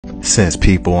Since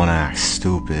people wanna act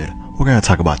stupid, we're gonna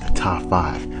talk about the top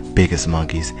 5 biggest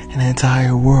monkeys in the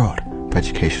entire world for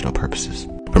educational purposes.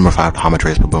 Number 5, the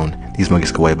Hamadryas baboon. These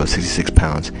monkeys can weigh about 66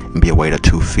 pounds and be a weight of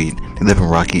 2 feet. They live in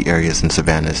rocky areas and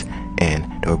savannas, and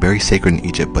they were very sacred in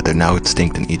Egypt, but they're now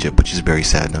extinct in Egypt, which is very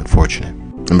sad and unfortunate.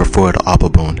 Number 4, the owl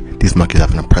baboon. These monkeys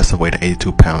have an impressive weight of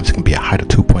 82 pounds and can be a height of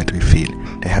 2.3 feet.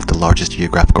 They have the largest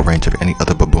geographical range of any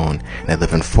other baboon, and they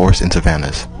live in forests and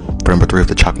savannas. For number 3 is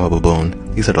the Chacma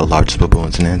baboon. These are the largest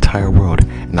baboons in the entire world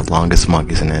and the longest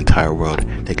monkeys in the entire world.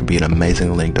 They can be an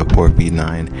amazing length of 4 feet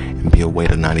 9 and be a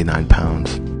weight of 99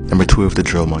 pounds. Number 2 is the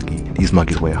drill monkey. These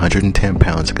monkeys weigh 110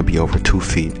 pounds and can be over 2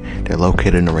 feet. They're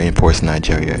located in the rainforest in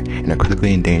Nigeria and are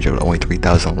critically endangered with only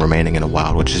 3,000 remaining in the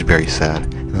wild, which is very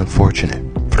sad and unfortunate.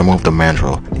 For the one with the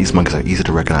mandrill, these monkeys are easy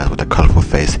to recognize with their colorful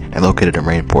face and located in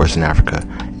rainforests in Africa,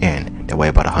 and they weigh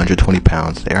about 120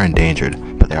 pounds. They are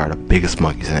endangered, but they are the biggest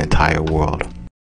monkeys in the entire world.